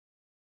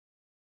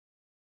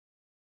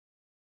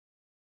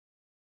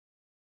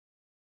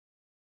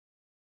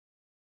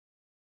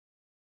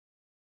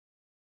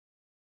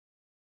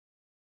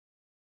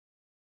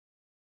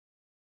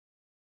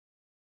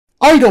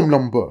Item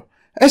Number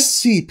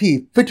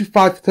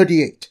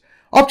SCP-5538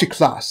 Object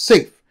Class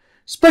Safe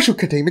Special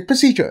Containment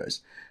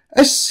Procedures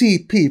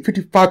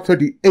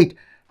SCP-5538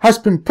 has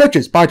been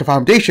purchased by the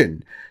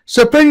Foundation.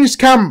 Surveillance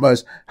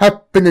cameras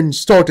have been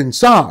installed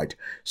inside.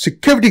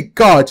 Security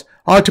guards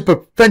are to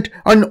prevent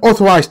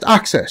unauthorized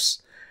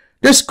access.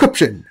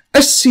 Description: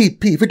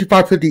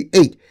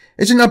 SCP-5538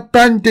 is an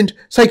abandoned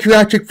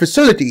psychiatric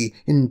facility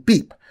in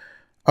Beep.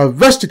 A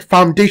rusted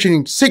Foundation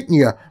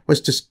insignia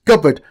was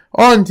discovered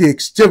on the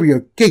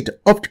exterior gate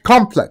of the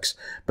complex,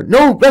 but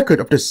no record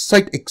of the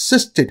site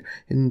existed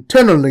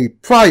internally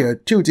prior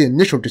to the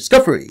initial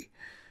discovery.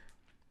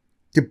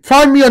 The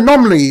primary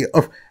anomaly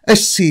of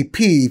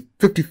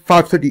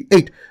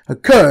SCP-5538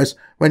 occurs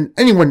when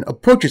anyone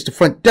approaches the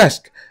front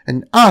desk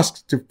and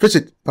asks to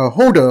visit a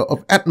Holder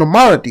of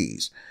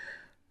Abnormalities.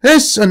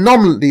 This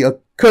anomaly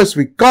occurs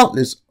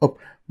regardless of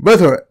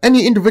whether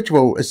any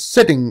individual is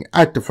sitting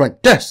at the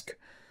front desk.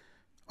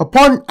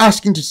 Upon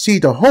asking to see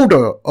the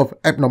Holder of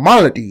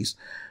Abnormalities,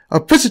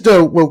 a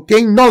visitor will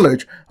gain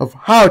knowledge of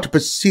how to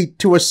proceed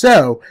to a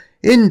cell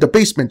in the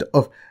basement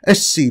of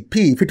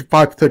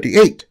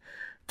SCP-5538.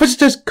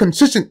 Visitors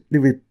consistently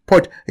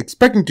report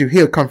expecting to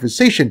hear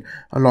conversation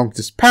along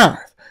this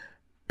path,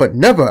 but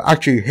never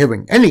actually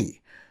hearing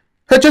any.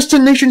 Her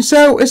destination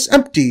cell is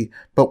empty,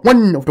 but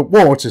one of the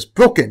walls is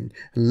broken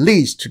and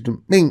leads to the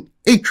main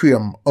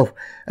atrium of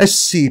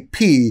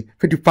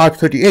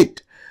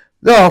SCP-5538.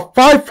 There are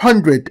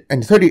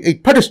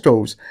 538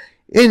 pedestals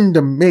in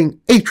the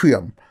main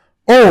atrium.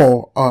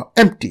 All are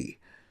empty.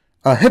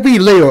 A heavy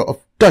layer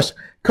of dust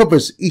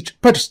covers each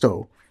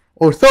pedestal,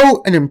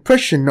 although an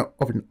impression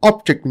of an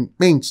object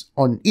remains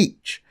on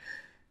each.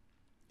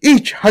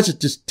 Each has a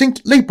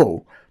distinct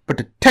label, but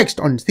the text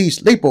on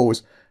these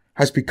labels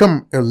has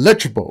become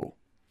illegible.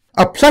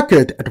 A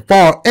placard at the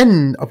far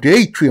end of the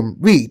atrium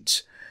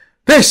reads,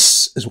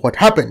 "This is what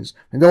happens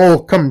when they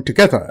all come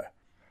together."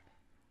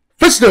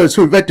 Visitors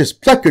who read this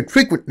placard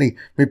frequently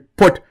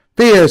report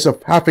fears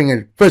of having an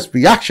adverse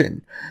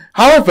reaction.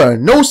 However,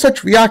 no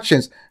such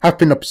reactions have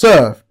been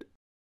observed.